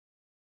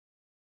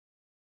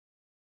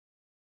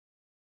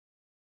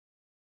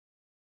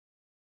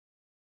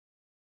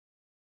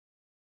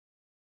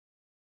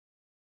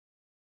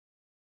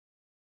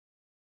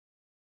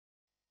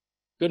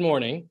Good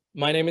morning.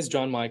 My name is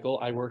John Michael.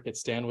 I work at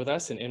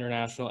StandWithUs, an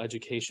international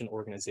education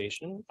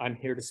organization. I'm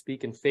here to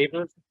speak in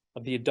favor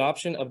of the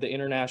adoption of the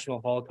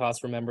International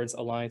Holocaust Remembrance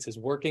Alliance's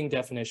working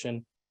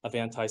definition of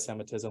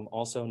anti-Semitism,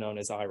 also known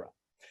as IHRA.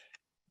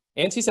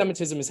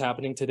 Anti-Semitism is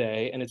happening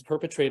today, and its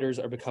perpetrators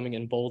are becoming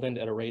emboldened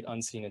at a rate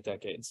unseen in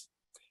decades.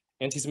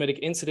 Anti-Semitic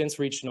incidents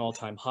reached an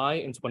all-time high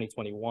in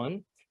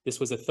 2021. This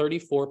was a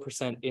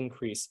 34%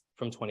 increase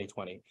from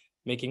 2020.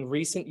 Making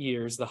recent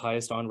years the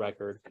highest on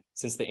record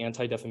since the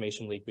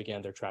Anti-Defamation League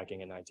began their tracking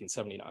in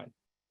 1979.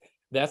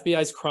 The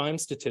FBI's crime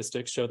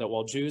statistics show that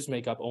while Jews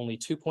make up only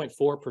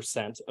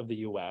 2.4% of the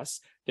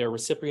US, they're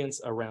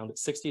recipients around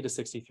 60 to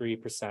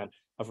 63%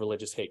 of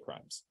religious hate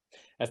crimes.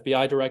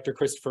 FBI Director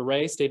Christopher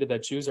Wray stated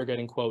that Jews are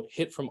getting, quote,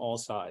 hit from all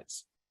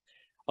sides.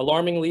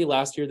 Alarmingly,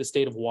 last year, the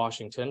state of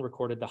Washington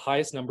recorded the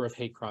highest number of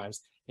hate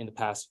crimes in the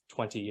past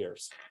 20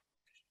 years.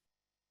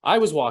 I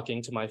was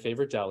walking to my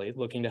favorite deli,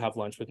 looking to have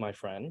lunch with my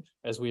friend.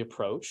 As we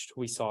approached,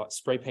 we saw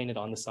spray painted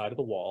on the side of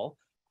the wall,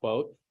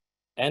 quote,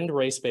 end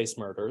race-based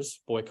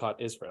murders,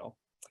 boycott Israel.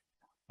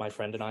 My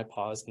friend and I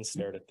paused and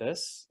stared at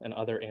this and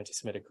other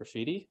anti-Semitic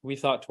graffiti. We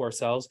thought to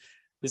ourselves,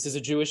 this is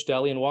a Jewish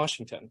deli in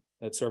Washington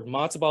that served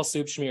matzo ball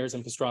soup schmears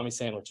and pastrami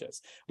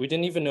sandwiches. We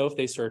didn't even know if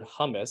they served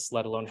hummus,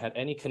 let alone had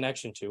any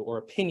connection to or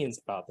opinions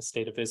about the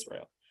state of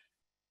Israel.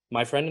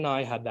 My friend and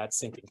I had that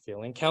sinking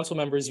feeling. Council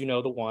members, you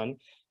know the one.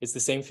 It's the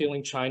same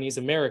feeling Chinese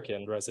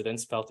American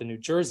residents felt in New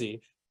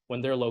Jersey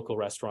when their local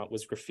restaurant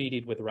was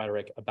graffitied with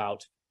rhetoric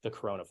about the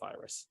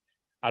coronavirus.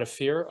 Out of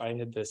fear, I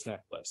knit this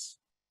necklace.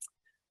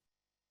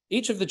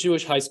 Each of the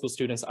Jewish high school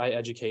students I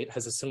educate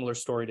has a similar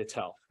story to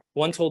tell.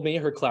 One told me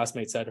her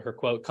classmate said to her,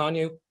 quote,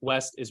 Kanye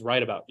West is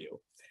right about you.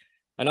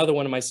 Another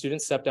one of my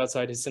students stepped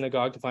outside his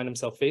synagogue to find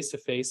himself face to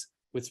face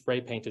with spray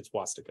painted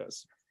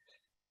swastikas.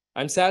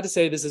 I'm sad to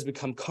say this has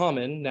become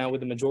common now with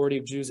the majority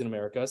of Jews in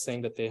America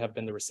saying that they have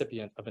been the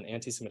recipient of an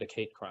anti-Semitic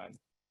hate crime.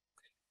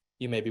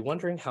 You may be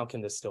wondering, how can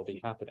this still be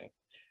happening?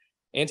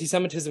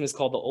 Anti-Semitism is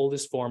called the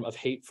oldest form of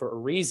hate for a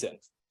reason.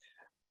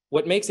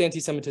 What makes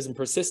anti-Semitism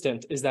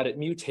persistent is that it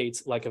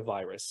mutates like a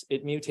virus.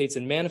 It mutates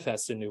and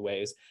manifests in new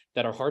ways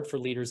that are hard for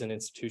leaders and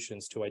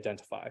institutions to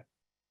identify.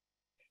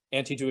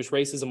 Anti-Jewish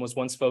racism was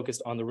once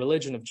focused on the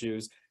religion of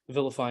Jews,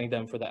 vilifying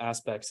them for the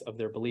aspects of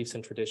their beliefs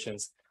and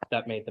traditions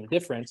that made them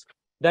different.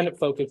 Then it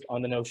focused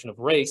on the notion of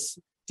race,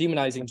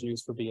 demonizing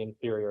Jews for being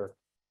inferior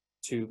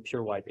to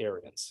pure white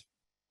Aryans.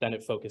 Then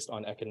it focused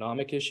on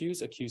economic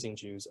issues, accusing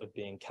Jews of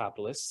being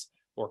capitalists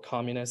or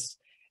communists.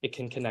 It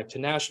can connect to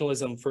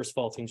nationalism, first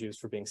faulting Jews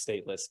for being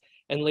stateless,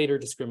 and later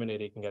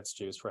discriminating against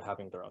Jews for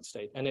having their own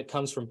state. And it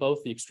comes from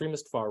both the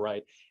extremist far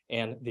right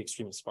and the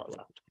extremist far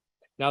left.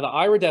 Now, the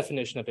IHRA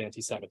definition of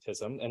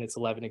anti-Semitism and its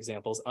 11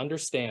 examples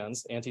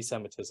understands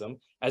anti-Semitism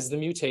as the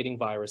mutating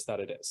virus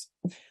that it is.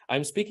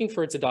 I'm speaking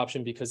for its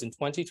adoption because in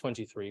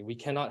 2023, we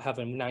cannot have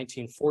a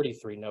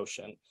 1943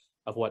 notion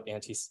of what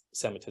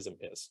anti-Semitism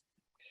is.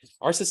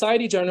 Our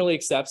society generally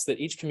accepts that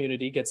each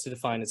community gets to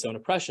define its own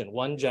oppression.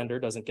 One gender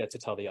doesn't get to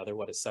tell the other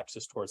what is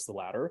sexist towards the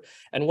latter,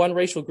 and one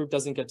racial group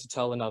doesn't get to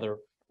tell another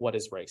what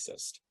is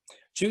racist.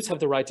 Jews have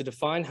the right to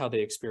define how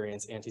they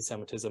experience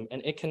anti-Semitism,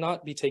 and it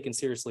cannot be taken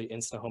seriously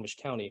in Snohomish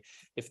County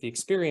if the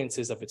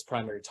experiences of its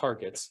primary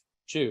targets,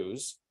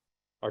 Jews,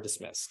 are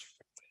dismissed.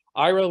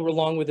 IHRA,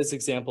 along with its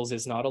examples,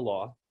 is not a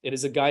law. It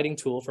is a guiding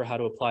tool for how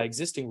to apply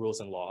existing rules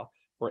and law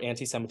where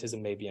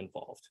anti-Semitism may be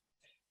involved.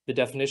 The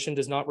definition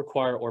does not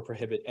require or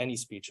prohibit any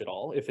speech at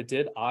all. If it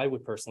did, I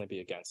would personally be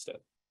against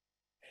it.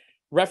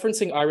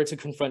 Referencing IHRA to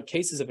confront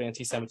cases of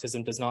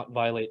anti-Semitism does not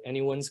violate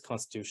anyone's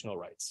constitutional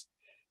rights.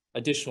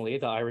 Additionally,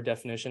 the IHRA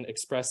definition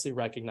expressly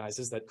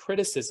recognizes that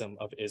criticism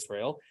of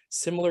Israel,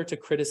 similar to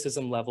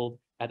criticism leveled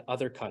at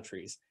other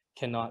countries,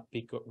 cannot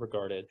be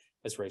regarded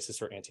as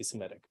racist or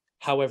anti-Semitic.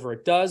 However,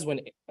 it does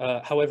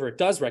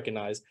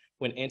recognize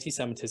when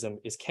anti-Semitism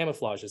is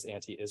camouflaged as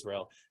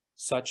anti-Israel,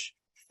 such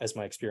as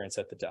my experience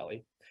at the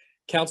deli.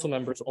 Council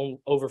members,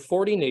 over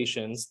 40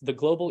 nations, the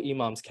Global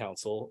Imams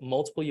Council,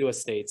 multiple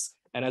US states,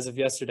 and as of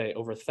yesterday,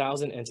 over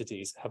 1,000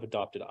 entities have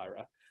adopted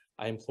IHRA.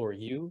 I implore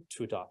you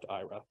to adopt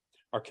IHRA.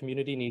 Our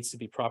community needs to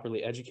be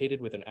properly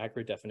educated with an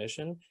accurate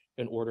definition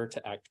in order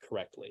to act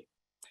correctly.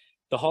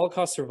 The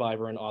Holocaust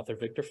survivor and author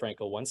Viktor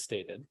Frankl once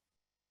stated,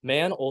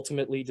 man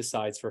ultimately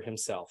decides for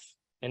himself,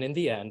 and in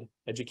the end,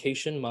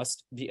 education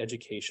must be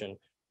education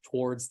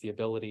towards the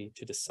ability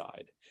to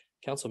decide.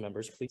 Council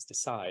members, please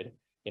decide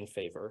in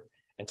favor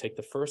and take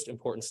the first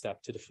important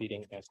step to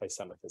defeating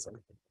anti-Semitism.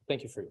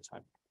 Thank you for your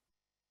time.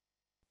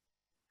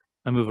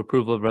 I move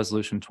approval of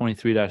resolution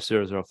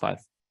 23-005.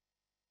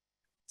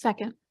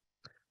 Second.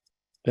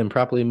 Been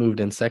properly moved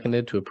and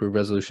seconded to approve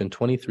resolution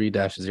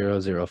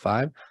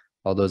 23-005.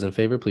 All those in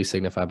favor, please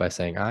signify by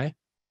saying aye.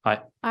 Aye.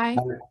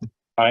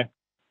 Aye.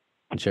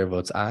 The chair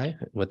votes aye.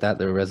 With that,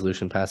 the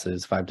resolution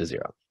passes 5-0.